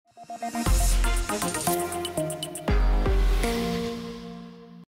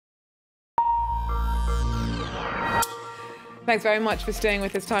Thanks very much for staying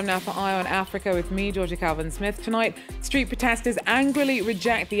with us. Time now for Eye on Africa with me, Georgia Calvin-Smith. Tonight, street protesters angrily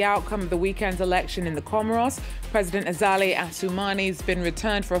reject the outcome of the weekend's election in the Comoros. President Azali Assoumani has been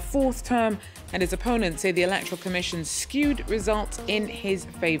returned for a fourth term, and his opponents say the Electoral Commission skewed results in his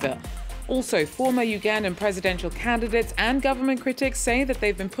favour. Also, former Ugandan presidential candidates and government critics say that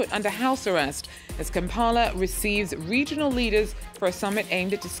they've been put under house arrest as Kampala receives regional leaders for a summit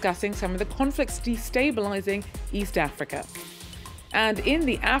aimed at discussing some of the conflicts destabilising East Africa. And in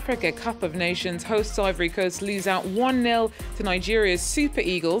the Africa Cup of Nations, hosts Ivory Coast lose out 1-0 to Nigeria's Super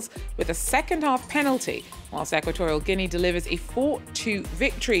Eagles with a second-half penalty, whilst Equatorial Guinea delivers a 4-2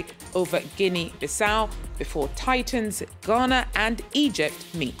 victory over Guinea-Bissau before Titans, Ghana and Egypt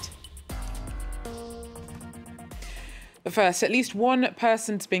meet. But first, at least one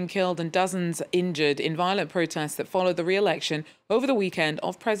person's been killed and dozens injured in violent protests that followed the re-election over the weekend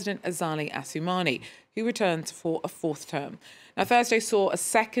of President Azali Assoumani, who returns for a fourth term. Now, Thursday saw a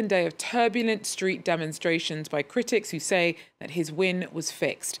second day of turbulent street demonstrations by critics who say that his win was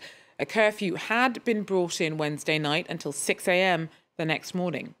fixed. A curfew had been brought in Wednesday night until 6 a.m. the next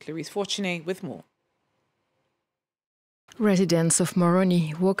morning. Clarice Fortuné with more. Residents of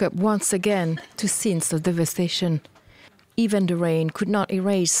Moroni woke up once again to scenes of devastation. Even the rain could not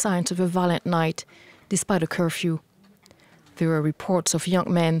erase signs of a violent night, despite a curfew. There were reports of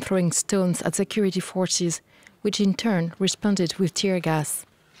young men throwing stones at security forces, which in turn responded with tear gas.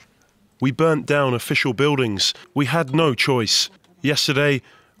 We burnt down official buildings. We had no choice. Yesterday,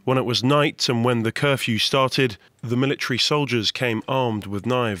 when it was night and when the curfew started, the military soldiers came armed with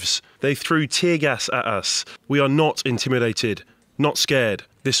knives. They threw tear gas at us. We are not intimidated, not scared.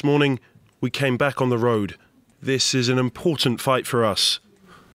 This morning, we came back on the road. This is an important fight for us.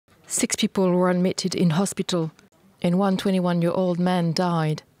 6 people were admitted in hospital, and one 21-year-old man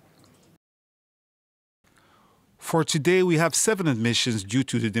died. For today, we have 7 admissions due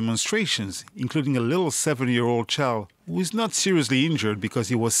to the demonstrations, including a little 7-year-old child who is not seriously injured because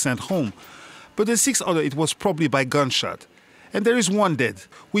he was sent home. But the 6 others, it was probably by gunshot. And there is one dead,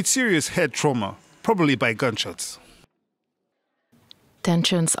 with serious head trauma, probably by gunshots.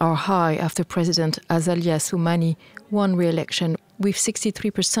 Tensions are high after President Azali Assoumani won re-election with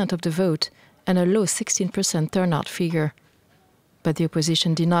 63% of the vote and a low 16% turnout figure. But the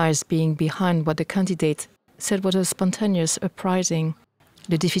opposition denies being behind what the candidate said was a spontaneous uprising.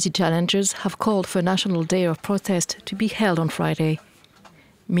 The defeated challengers have called for a national day of protest to be held on Friday.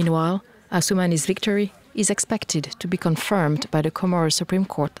 Meanwhile, Assoumani's victory is expected to be confirmed by the Comoros Supreme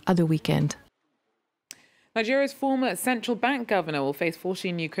Court at the weekend. Nigeria's former central bank governor will face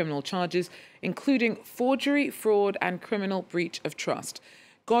 14 new criminal charges, including forgery, fraud and criminal breach of trust.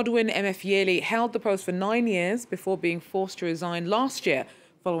 Godwin Emefiele held the post for 9 years before being forced to resign last year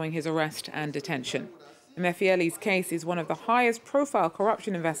following his arrest and detention. Emefiele's case is one of the highest profile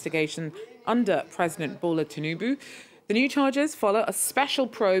corruption investigations under President Bola Tinubu. The new charges follow a special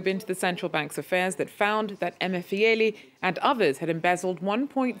probe into the central bank's affairs that found that Emefiele and others had embezzled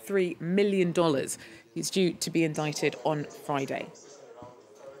 $1.3 million. He's due to be indicted on Friday.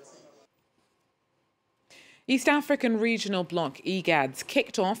 East African Regional Bloc IGAD's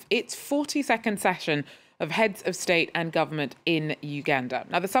kicked off its 42nd session of heads of state and government in Uganda.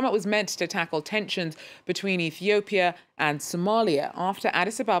 Now, the summit was meant to tackle tensions between Ethiopia and Somalia after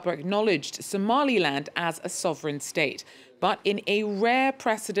Addis Ababa acknowledged Somaliland as a sovereign state. But in a rare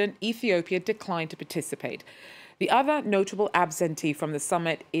precedent, Ethiopia declined to participate. The other notable absentee from the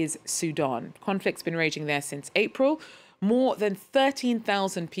summit is Sudan. Conflict's been raging there since April. More than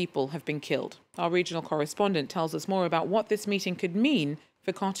 13,000 people have been killed. Our regional correspondent tells us more about what this meeting could mean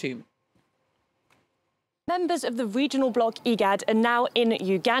for Khartoum. Members of the regional bloc IGAD are now in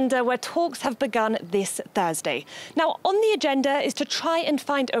Uganda, where talks have begun this Thursday. Now, on the agenda is to try and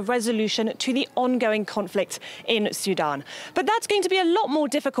find a resolution to the ongoing conflict in Sudan. But that's going to be a lot more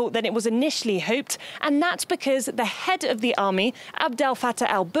difficult than it was initially hoped, and that's because the head of the army, Abdel Fattah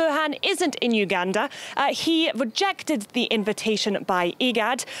al-Burhan, isn't in Uganda. He rejected the invitation by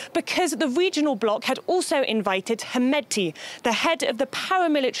IGAD because the regional bloc had also invited Hemedti, the head of the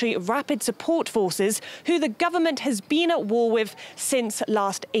paramilitary Rapid Support Forces, who the government has been at war with since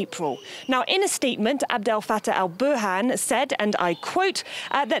last April. Now, in a statement, Abdel Fattah al-Burhan said, and I quote,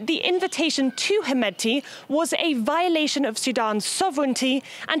 that the invitation to Hemedti was a violation of Sudan's sovereignty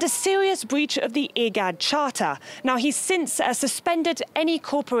and a serious breach of the IGAD Charter. Now, he's since suspended any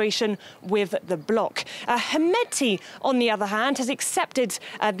cooperation with the bloc. Hemedti, on the other hand, has accepted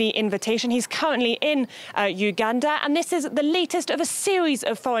the invitation. He's currently in Uganda, and this is the latest of a series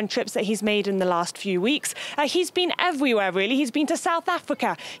of foreign trips that he's made in the last few weeks. weeks. He's been everywhere, really. He's been to South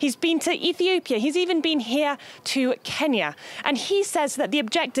Africa. He's been to Ethiopia. He's even been here to Kenya. And he says that the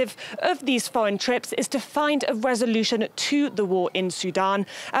objective of these foreign trips is to find a resolution to the war in Sudan.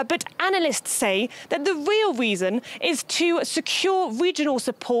 But analysts say that the real reason is to secure regional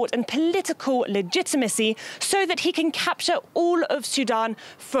support and political legitimacy so that he can capture all of Sudan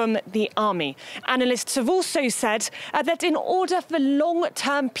from the army. Analysts have also said that in order for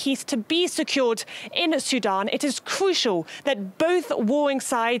long-term peace to be secured in Sudan, it is crucial that both warring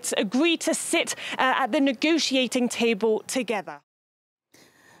sides agree to sit at the negotiating table together.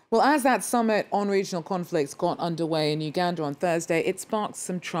 Well, as that summit on regional conflicts got underway in Uganda on Thursday, it sparked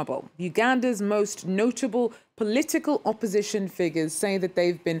some trouble. Uganda's most notable political opposition figures say that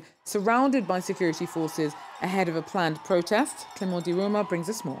they've been surrounded by security forces ahead of a planned protest. Clement Diruma brings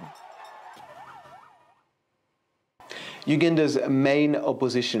us more. Uganda's main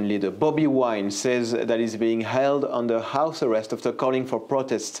opposition leader, Bobi Wine, says that he's being held under house arrest after calling for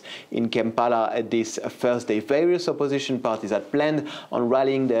protests in Kampala this Thursday. Various opposition parties had planned on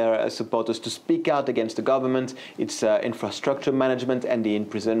rallying their supporters to speak out against the government, its infrastructure management and the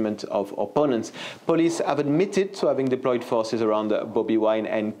imprisonment of opponents. Police have admitted to having deployed forces around Bobi Wine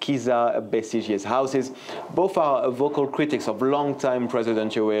and Kizza Besigye's houses. Both are vocal critics of longtime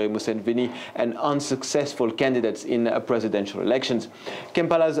President Yoweri Museveni and unsuccessful candidates in presidential elections.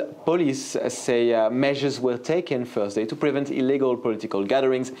 Kampala's police say measures were taken Thursday to prevent illegal political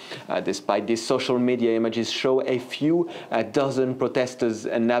gatherings. Despite this, social media images show a few dozen protesters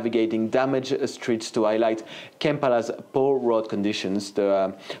navigating damaged streets to highlight Kampala's poor road conditions.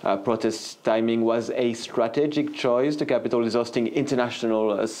 The protest timing was a strategic choice. The capital is hosting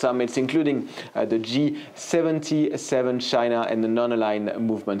international summits, including the G77 China and the Non-Aligned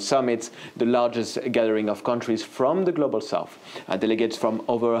Movement summits, the largest gathering of countries from the global south. Delegates from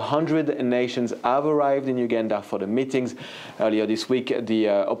over 100 nations have arrived in Uganda for the meetings. Earlier this week, the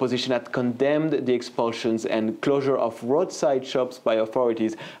opposition had condemned the expulsions and closure of roadside shops by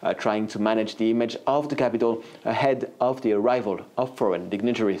authorities trying to manage the image of the capital ahead of the arrival of foreign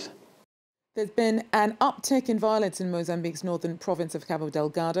dignitaries. There's been an uptick in violence in Mozambique's northern province of Cabo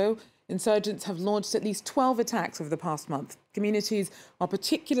Delgado. Insurgents have launched at least 12 attacks over the past month. Communities are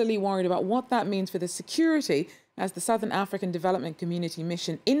particularly worried about what that means for the security as the Southern African Development Community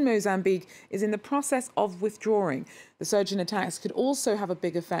mission in Mozambique is in the process of withdrawing. The surge in attacks could also have a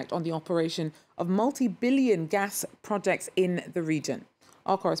big effect on the operation of multi-billion gas projects in the region.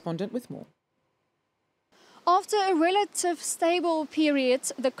 Our correspondent with more. After a relative stable period,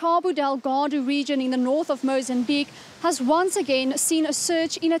 the Cabo Delgado region in the north of Mozambique has once again seen a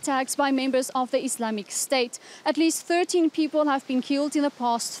surge in attacks by members of the Islamic State. At least 13 people have been killed in the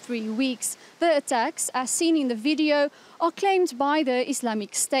past 3 weeks. The attacks, as seen in the video, are claimed by the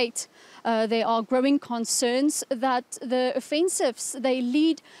Islamic State. There are growing concerns that the offensives they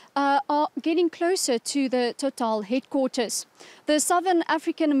lead are getting closer to the Total headquarters. The Southern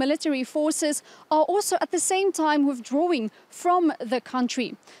African military forces are also at the same time withdrawing from the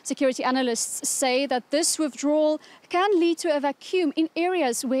country. Security analysts say that this withdrawal can lead to a vacuum in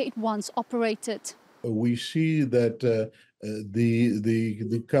areas where it once operated. We see that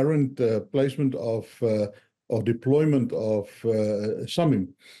the current placement of deployment of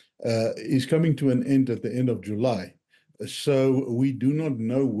SAMIM is coming to an end at the end of July. So we do not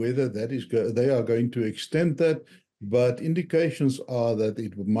know whether that is they are going to extend that, but indications are that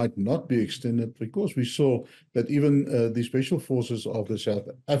it might not be extended because we saw that even the special forces of the South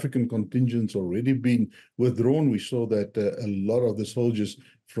African contingents already been withdrawn. We saw that a lot of the soldiers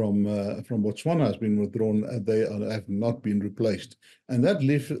from Botswana has been withdrawn and they have not been replaced. And that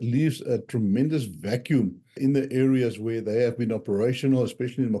leaves a tremendous vacuum in the areas where they have been operational,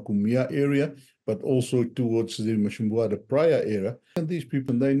 especially in the Makumia area, but also towards the Mashimboa, the Praia area. And these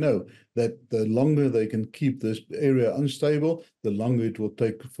people, they know that the longer they can keep this area unstable, the longer it will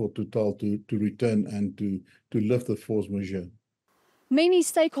take for Total to return and to lift the force majeure. Many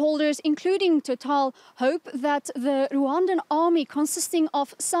stakeholders, including Total, hope that the Rwandan army, consisting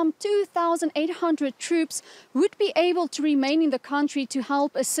of some 2,800 troops, would be able to remain in the country to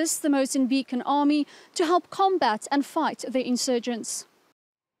help assist the Mozambican army to help combat and fight the insurgents.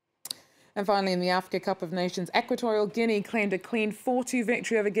 And finally, in the Africa Cup of Nations, Equatorial Guinea claimed a clean 4-2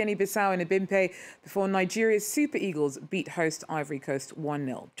 victory over Guinea-Bissau in Abimpe before Nigeria's Super Eagles beat host Ivory Coast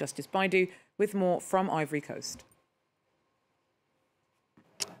 1-0. Justice Baidu with more from Ivory Coast.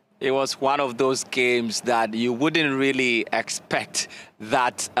 It was one of those games that you wouldn't really expect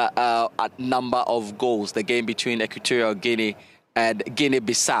that number of goals. The game between Equatorial Guinea and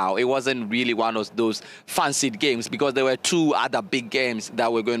Guinea-Bissau. It wasn't really one of those fancied games because there were two other big games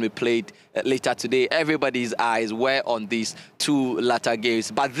that were going to be played later today. Everybody's eyes were on these two latter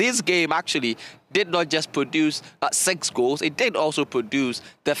games. But this game actually did not just produce 6 goals. It did also produce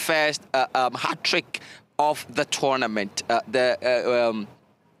the first hat trick of the tournament. The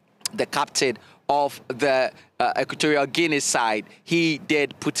captain of the Equatorial Guinea side, he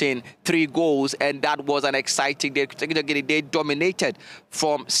did put in 3 goals, and that was an exciting day. Equatorial Guinea, they dominated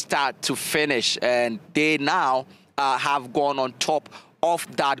from start to finish, and they now have gone on top of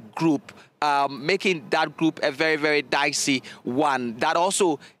that group, making that group a very, very dicey one. That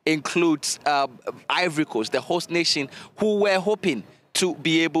also includes Ivory Coast, the host nation, who were hoping to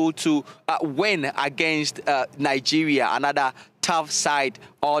be able to win against Nigeria, another tough side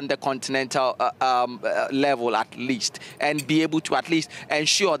on the continental level at least, and be able to at least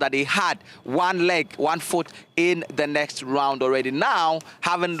ensure that they had one foot in the next round already. Now,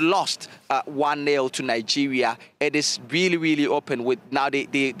 having lost 1-0 to Nigeria, it is really, really open. With now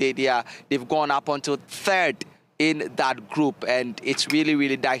they've gone up until 3rd in that group, and it's really,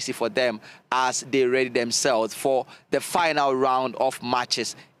 really dicey for them as they ready themselves for the final round of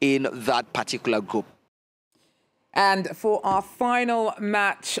matches in that particular group. And for our final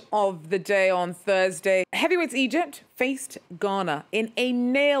match of the day on Thursday, heavyweights Egypt faced Ghana in a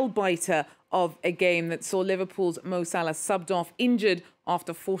nail-biter of a game that saw Liverpool's Mo Salah subbed off injured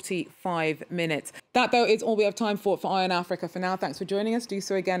after 45 minutes. That, though, is all we have time for Eye on Africa for now. Thanks for joining us. Do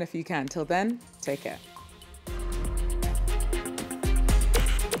so again if you can. Till then, take care.